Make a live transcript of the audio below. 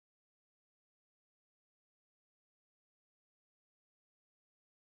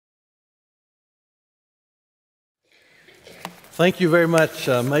Thank you very much,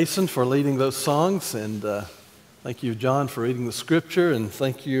 Mason, for leading those songs, and thank you, John, for reading the scripture, and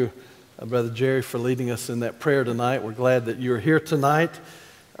thank you, Brother Jerry, for leading us in that prayer tonight. We're glad that you're here tonight.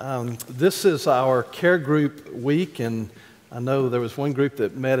 This is our care group week, and I know there was one group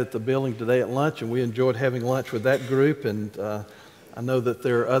that met at the building today at lunch, and we enjoyed having lunch with that group, and I know that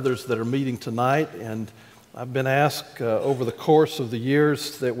there are others that are meeting tonight, and I've been asked over the course of the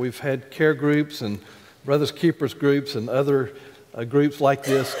years that we've had care groups and Brothers Keepers groups and other groups like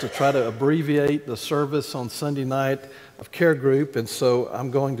this to try to abbreviate the service on Sunday night of care group, and so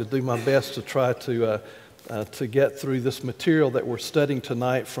I'm going to do my best to try to get through this material that we're studying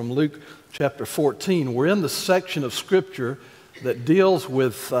tonight from Luke chapter 14. We're in the section of Scripture that deals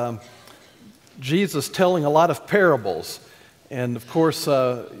with Jesus telling a lot of parables, and of course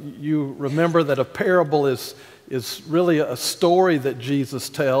you remember that a parable is really a story that Jesus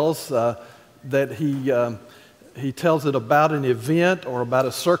tells. That he tells it about an event or about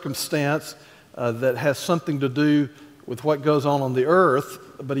a circumstance that has something to do with what goes on the earth,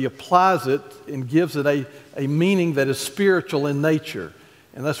 but he applies it and gives it a meaning that is spiritual in nature.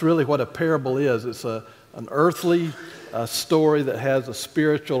 And that's really what a parable is. It's an earthly story that has a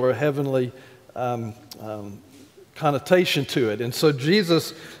spiritual or heavenly connotation to it. And so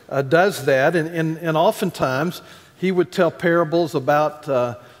Jesus does that, and oftentimes he would tell parables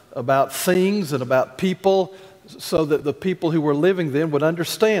about things and about people so that the people who were living then would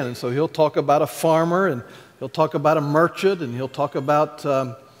understand. And so he'll talk about a farmer, and he'll talk about a merchant, and he'll talk about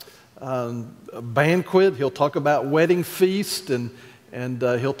a banquet, he'll talk about wedding feast, and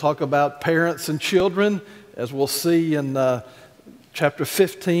he'll talk about parents and children. As we'll see in chapter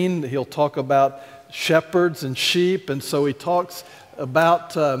 15, he'll talk about shepherds and sheep, and so he talks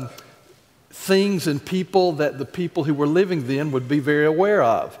about things and people that the people who were living then would be very aware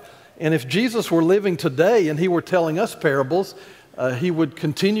of. And if Jesus were living today and he were telling us parables, he would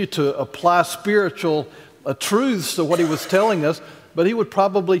continue to apply spiritual truths to what he was telling us, but he would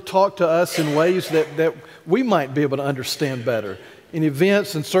probably talk to us in ways that we might be able to understand better, in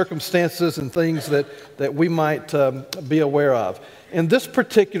events and circumstances and things that we might be aware of. And this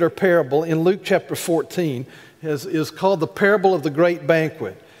particular parable in Luke chapter 14 is called the parable of the great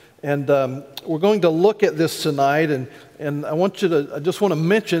banquet. And we're going to look at this tonight, and I just want to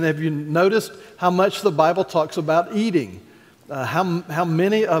mention, have you noticed how much the Bible talks about eating? How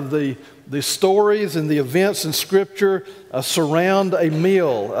many of the stories and the events in Scripture surround a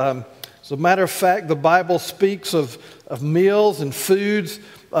meal? As a matter of fact, the Bible speaks of meals and foods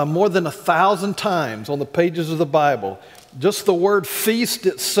more than 1,000 times on the pages of the Bible. Just the word feast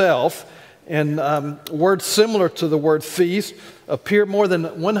itself and words similar to the word feast appear more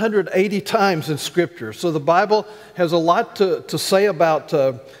than 180 times in Scripture. So the Bible has a lot to say about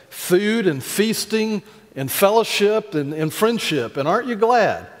food and feasting and fellowship and friendship. And aren't you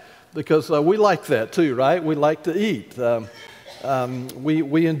glad? Because we like that too, right? We like to eat.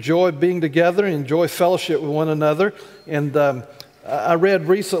 We enjoy being together and enjoy fellowship with one another. And I read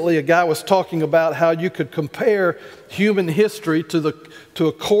recently a guy was talking about how you could compare human history to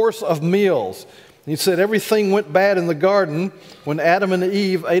a course of meals. He said everything went bad in the garden when Adam and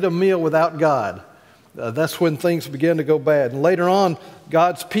Eve ate a meal without God. That's when things began to go bad. And later on,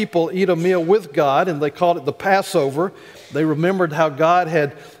 God's people eat a meal with God, and they called it the Passover. They remembered how God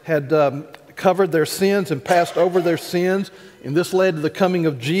had covered their sins and passed over their sins, and this led to the coming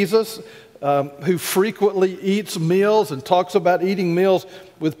of Jesus, who frequently eats meals and talks about eating meals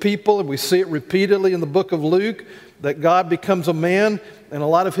with people. And we see it repeatedly in the book of Luke, that God becomes a man, and a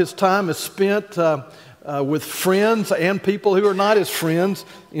lot of his time is spent with friends and people who are not his friends,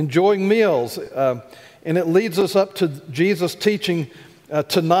 enjoying meals. And it leads us up to Jesus' teaching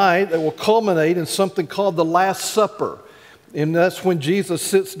tonight that will culminate in something called the Last Supper. And that's when Jesus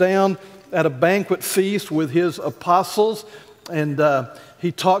sits down at a banquet feast with his apostles, and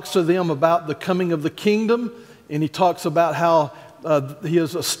he talks to them about the coming of the kingdom, and he talks about how he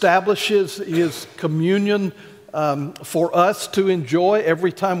establishes his communion for us to enjoy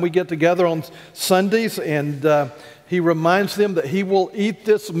every time we get together on Sundays, and he reminds them that he will eat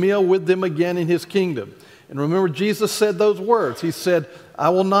this meal with them again in his kingdom. And remember, Jesus said those words. He said, I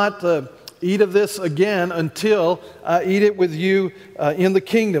will not eat of this again until I eat it with you in the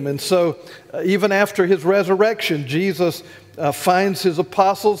kingdom. And so even after his resurrection, Jesus finds his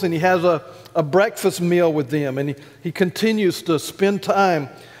apostles, and he has a breakfast meal with them, and he continues to spend time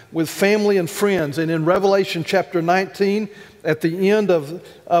with family and friends. And in Revelation chapter 19, at the end of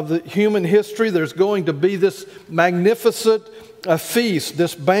the human history, there's going to be this magnificent feast,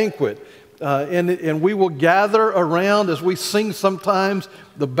 this banquet. And we will gather around, as we sing sometimes,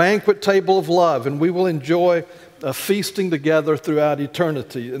 the banquet table of love, and we will enjoy feasting together throughout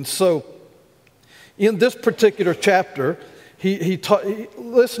eternity. And so in this particular chapter,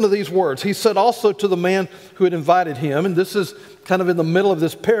 listen to these words. He said also to the man who had invited him, and this is kind of in the middle of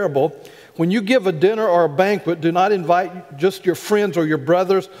this parable, when you give a dinner or a banquet, do not invite just your friends or your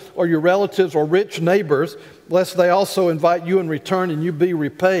brothers or your relatives or rich neighbors, lest they also invite you in return and you be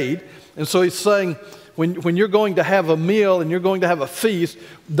repaid. And so he's saying, when you're going to have a meal and you're going to have a feast,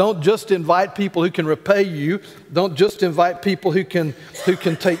 don't just invite people who can repay you. Don't just invite people who can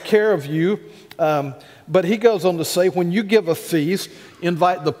take care of you. But he goes on to say, when you give a feast,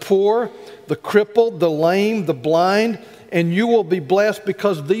 invite the poor, the crippled, the lame, the blind, and you will be blessed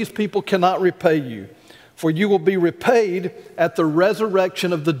because these people cannot repay you. For you will be repaid at the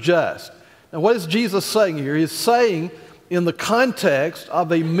resurrection of the just. Now, what is Jesus saying here? He's saying in the context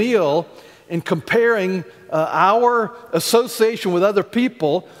of a meal and comparing our association with other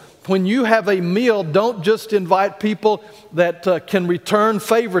people, when you have a meal, don't just invite people that can return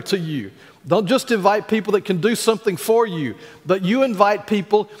favor to you. Don't just invite people that can do something for you, but you invite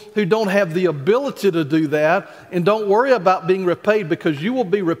people who don't have the ability to do that, and don't worry about being repaid because you will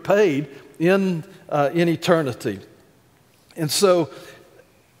be repaid in eternity. And so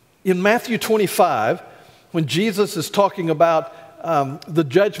in Matthew 25, when Jesus is talking about the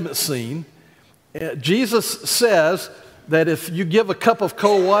judgment scene, Jesus says that if you give a cup of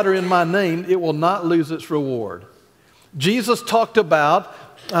cold water in my name, it will not lose its reward. Jesus talked about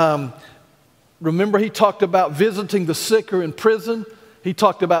remember, he talked about visiting the sick or in prison. He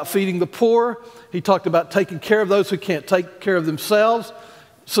talked about feeding the poor. He talked about taking care of those who can't take care of themselves.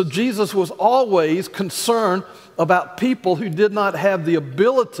 So Jesus was always concerned about people who did not have the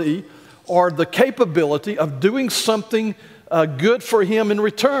ability or the capability of doing something good for him in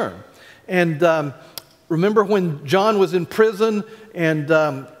return. And remember when John was in prison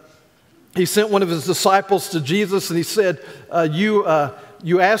and he sent one of his disciples to Jesus and he said,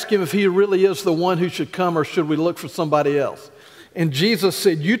 you ask him if he really is the one who should come or should we look for somebody else? And Jesus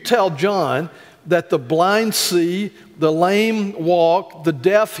said, you tell John that the blind see, the lame walk, the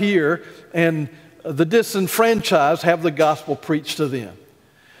deaf hear, and the disenfranchised have the gospel preached to them.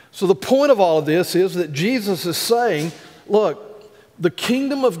 So the point of all of this is that Jesus is saying, look, the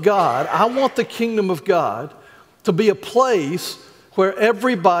kingdom of God, I want the kingdom of God to be a place where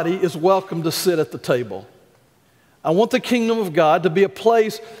everybody is welcome to sit at the table. I want the kingdom of God to be a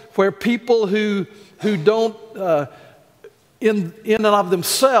place where people who don't, in and of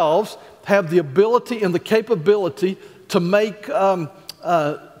themselves, have the ability and the capability to make, to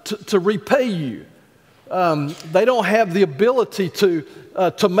repay you. They don't have the ability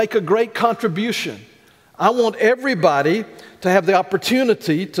to make a great contribution. I want everybody to have the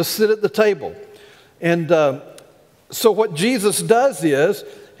opportunity to sit at the table. And so what Jesus does is,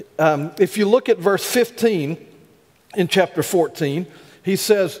 if you look at verse 15, in chapter 14, he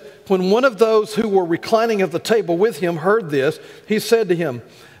says, when one of those who were reclining at the table with him heard this, he said to him,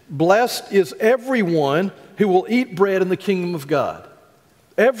 blessed is everyone who will eat bread in the kingdom of God.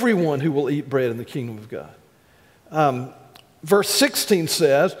 Everyone who will eat bread in the kingdom of God. Verse 16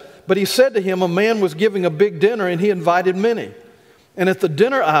 says, but he said to him, a man was giving a big dinner and he invited many. And at the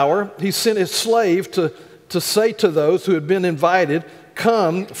dinner hour, he sent his slave to say to those who had been invited,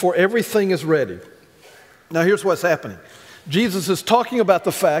 come, for everything is ready. Now here's what's happening. Jesus is talking about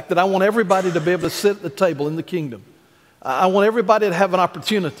the fact that I want everybody to be able to sit at the table in the kingdom. I want everybody to have an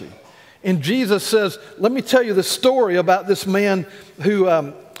opportunity. And Jesus says, let me tell you the story about this man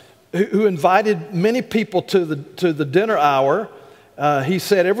who invited many people to the dinner hour. He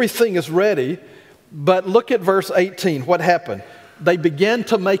said, everything is ready. But look at verse 18. What happened? They began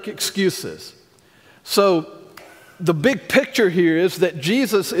to make excuses. So the big picture here is that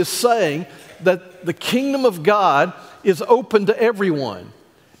Jesus is saying that the kingdom of God is open to everyone.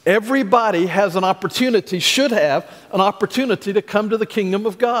 Everybody has an opportunity, should have an opportunity to come to the kingdom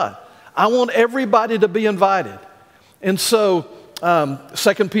of God. I want everybody to be invited. And so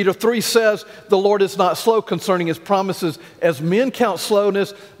 2 Peter 3 says, the Lord is not slow concerning his promises, as men count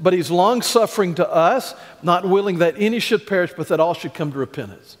slowness, but he's long-suffering to us, not willing that any should perish, but that all should come to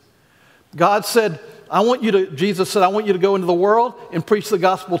repentance. God said, Jesus said, I want you to go into the world and preach the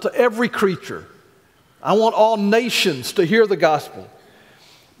gospel to every creature. I want all nations to hear the gospel.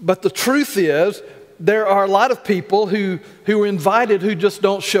 But the truth is, there are a lot of people who are invited who just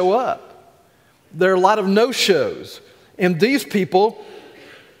don't show up. There are a lot of no-shows. And these people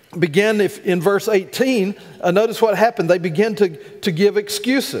began, in verse 18, notice what happened. They began to give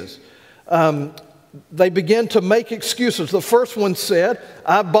excuses. They began to make excuses. The first one said,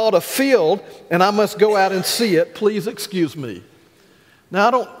 I bought a field and I must go out and see it. Please excuse me. Now,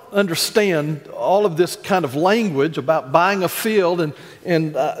 I don't understand all of this kind of language about buying a field,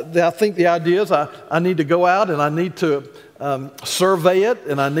 and I think the idea is I need to go out and I need to survey it,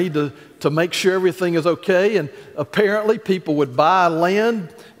 and I need to make sure everything is okay. And apparently people would buy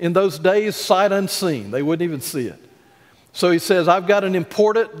land in those days sight unseen. They wouldn't even see it. So he says, I've got an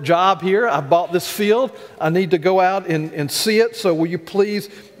important job here. I bought this field. I need to go out and see it, so will you please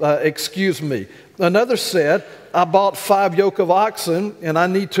excuse me? Another said, I bought 5 yoke of oxen, and I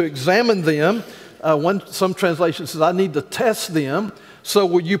need to examine them. Some translation says, I need to test them, so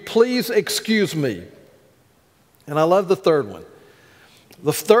will you please excuse me? And I love the third one.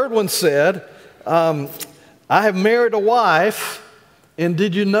 The third one said, I have married a wife, and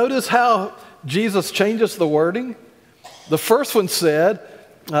did you notice how Jesus changes the wording? The first one said,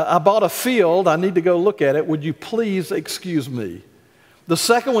 I bought a field, I need to go look at it, would you please excuse me? The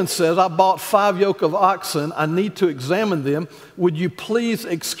second one says, I bought 5 yoke of oxen, I need to examine them, would you please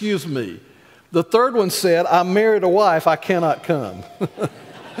excuse me? The third one said, I married a wife, I cannot come.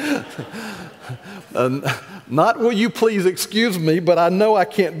 Not will you please excuse me, but I know I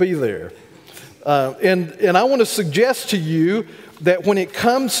can't be there. And I want to suggest to you that when it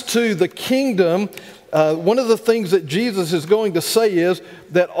comes to the kingdom, one of the things that Jesus is going to say is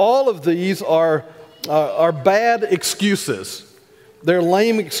that all of these are bad excuses. They're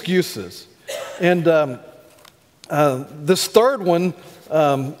lame excuses. And this third one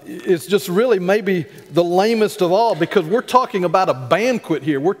is just really maybe the lamest of all, because we're talking about a banquet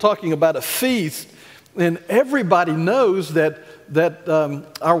here. We're talking about a feast. And everybody knows that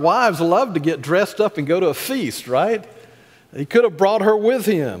our wives love to get dressed up and go to a feast, right? He could have brought her with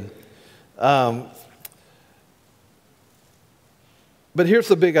him. But here's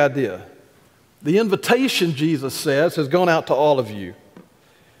the big idea. The invitation, Jesus says, has gone out to all of you.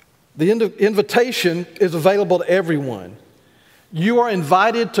 The invitation is available to everyone. You are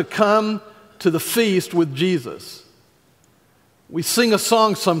invited to come to the feast with Jesus. We sing a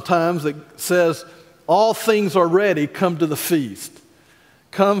song sometimes that says, all things are ready, come to the feast.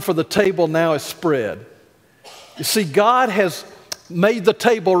 Come, for the table now is spread. You see, God has made the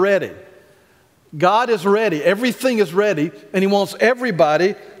table ready. God is ready. Everything is ready, and He wants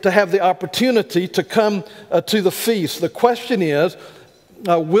everybody to have the opportunity to come to the feast. The question is,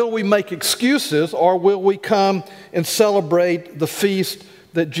 will we make excuses, or will we come and celebrate the feast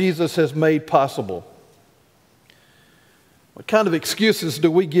that Jesus has made possible? What kind of excuses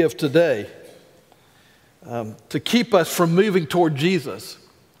do we give today to keep us from moving toward Jesus?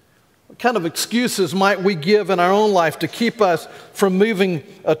 What kind of excuses might we give in our own life to keep us from moving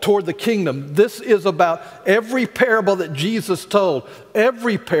toward the kingdom? This is about every parable that Jesus told.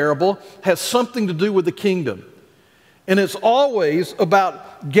 Every parable has something to do with the kingdom. And it's always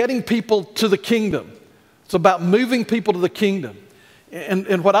about getting people to the kingdom. It's about moving people to the kingdom.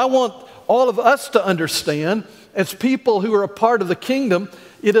 And what I want all of us to understand as people who are a part of the kingdom,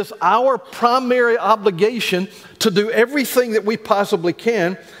 it is our primary obligation to do everything that we possibly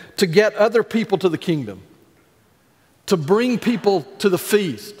can to get other people to the kingdom, to bring people to the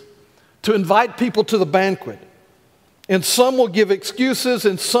feast, to invite people to the banquet. And some will give excuses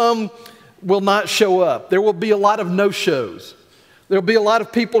and some will not show up. There will be a lot of no-shows. There will be a lot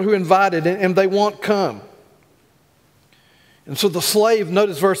of people who are invited and they won't come. And so the slave,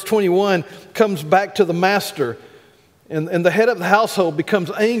 notice verse 21, comes back to the master. And the head of the household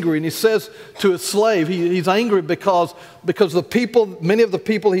becomes angry, and he says to his slave, he's angry because the people, many of the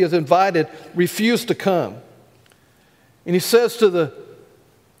people he has invited, refuse to come. And he says to the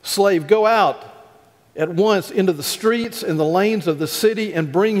slave, go out at once into the streets and the lanes of the city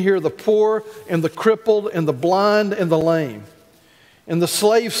and bring here the poor and the crippled and the blind and the lame. And the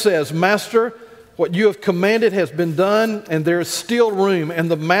slave says, Master, what you have commanded has been done, and there is still room. And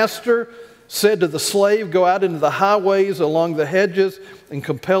the master said to the slave, go out into the highways along the hedges and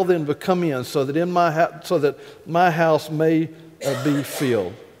compel them to come in so that my house may be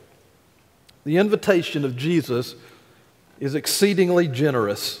filled. The invitation of Jesus is exceedingly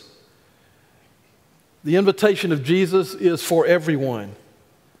generous. The invitation of Jesus is for everyone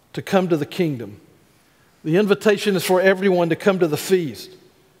to come to the kingdom. The invitation is for everyone to come to the feast.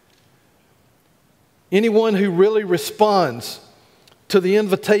 Anyone who really responds to the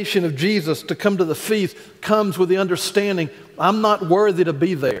invitation of Jesus to come to the feast comes with the understanding, I'm not worthy to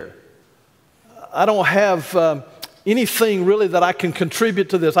be there. I don't have anything really that I can contribute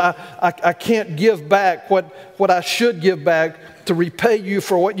to this. I can't give back what I should give back to repay you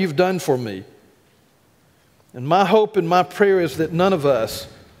for what you've done for me. And my hope and my prayer is that none of us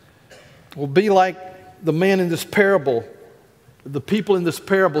will be like the man in this parable, the people in this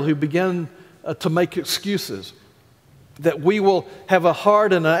parable who began to make excuses. That we will have a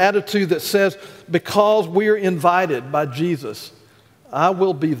heart and an attitude that says, because we're invited by Jesus, I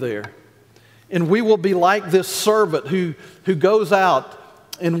will be there. And we will be like this servant who goes out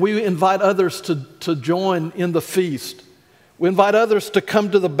and we invite others to join in the feast. We invite others to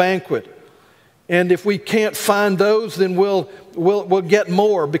come to the banquet. And if we can't find those, then we'll get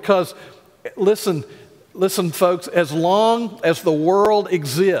more, because listen folks, as long as the world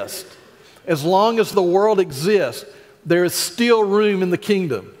exists, there is still room in the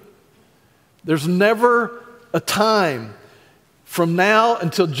kingdom. There's never a time from now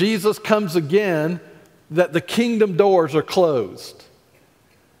until Jesus comes again that the kingdom doors are closed.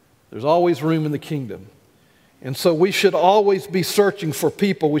 There's always room in the kingdom. And so we should always be searching for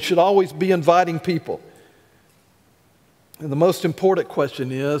people. We should always be inviting people. And the most important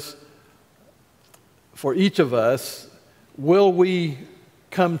question is, for each of us, will we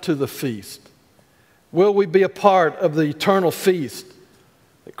come to the feast? Will we be a part of the eternal feast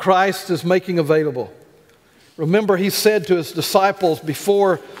that Christ is making available? Remember, he said to his disciples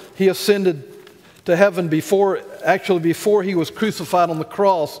before he ascended to heaven, before he was crucified on the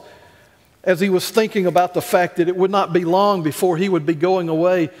cross, as he was thinking about the fact that it would not be long before he would be going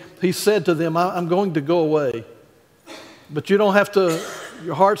away, he said to them, I'm going to go away. But your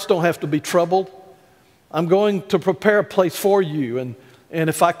hearts don't have to be troubled. I'm going to prepare a place for you. And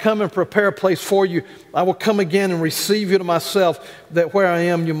if I come and prepare a place for you, I will come again and receive you to myself, that where I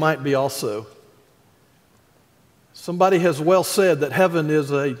am, you might be also. Somebody has well said that heaven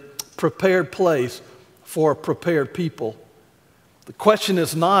is a prepared place for a prepared people. The question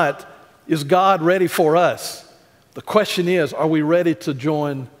is not, is God ready for us? The question is, are we ready to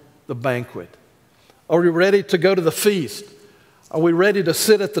join the banquet? Are we ready to go to the feast? Are we ready to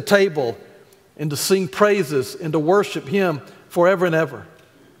sit at the table and to sing praises and to worship Him forever and ever?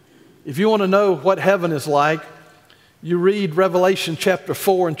 If you want to know what heaven is like, you read Revelation chapter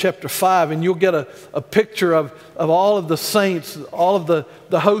 4 and chapter 5, and you'll get a picture of all of the saints, all of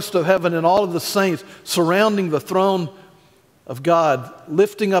the host of heaven and all of the saints surrounding the throne of God,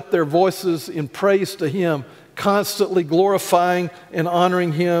 lifting up their voices in praise to Him, constantly glorifying and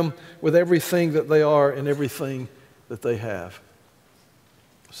honoring Him with everything that they are and everything that they have.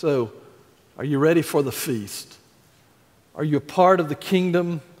 So, are you ready for the feast? Are you a part of the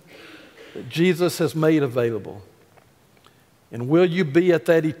kingdom that Jesus has made available? And will you be at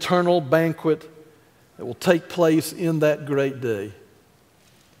that eternal banquet that will take place in that great day?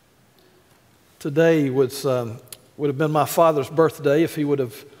 Today would have been my father's birthday. If he would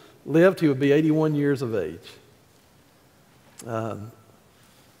have lived, he would be 81 years of age. I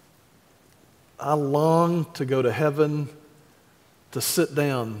long to go to heaven to sit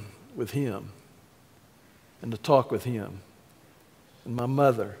down with him and to talk with him and my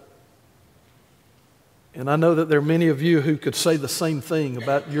mother. And I know that there are many of you who could say the same thing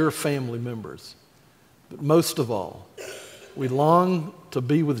about your family members. But most of all, we long to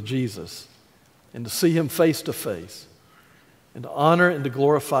be with Jesus and to see Him face to face and to honor and to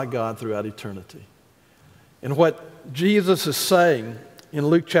glorify God throughout eternity. And what Jesus is saying in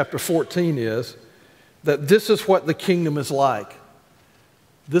Luke chapter 14 is that this is what the kingdom is like.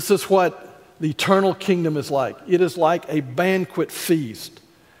 This is what the eternal kingdom is like. It is like a banquet feast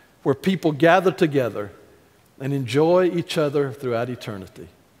where people gather together and enjoy each other throughout eternity.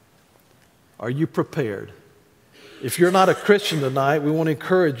 Are you prepared? If you're not a Christian tonight, we want to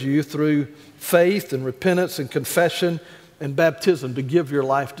encourage you through faith and repentance and confession and baptism to give your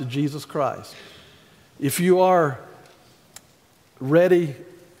life to Jesus Christ. If you are ready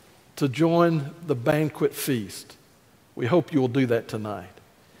to join the banquet feast, we hope you will do that tonight.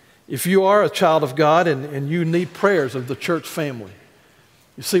 If you are a child of God and you need prayers of the church family,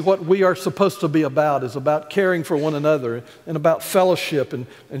 you see, what we are supposed to be about is about caring for one another and about fellowship and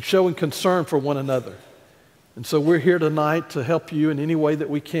showing concern for one another. And so we're here tonight to help you in any way that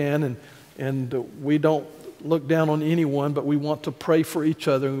we can, and we don't look down on anyone, but we want to pray for each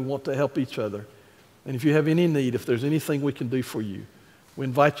other and we want to help each other. And if you have any need, if there's anything we can do for you, we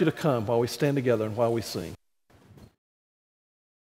invite you to come while we stand together and while we sing.